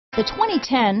The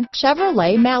 2010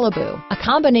 Chevrolet Malibu, a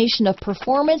combination of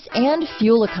performance and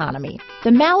fuel economy. The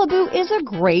Malibu is a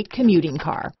great commuting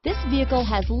car. This vehicle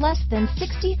has less than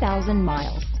 60,000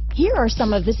 miles. Here are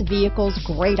some of this vehicle's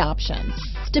great options: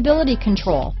 stability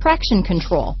control, traction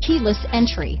control, keyless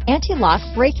entry, anti-lock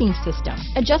braking system,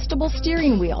 adjustable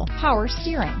steering wheel, power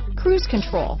steering, cruise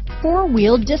control,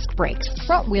 four-wheel disc brakes,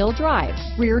 front-wheel drive,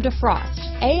 rear defrost,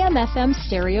 AM/FM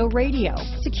stereo radio,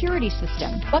 security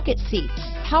system, bucket seats,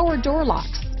 power door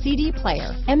locks, CD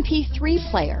player,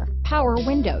 MP3 player, power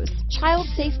windows, child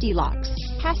safety locks,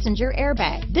 passenger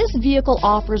airbag. This vehicle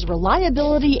offers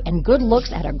reliability and good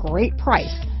looks at a great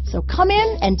price. So come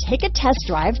in and take a test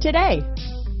drive today.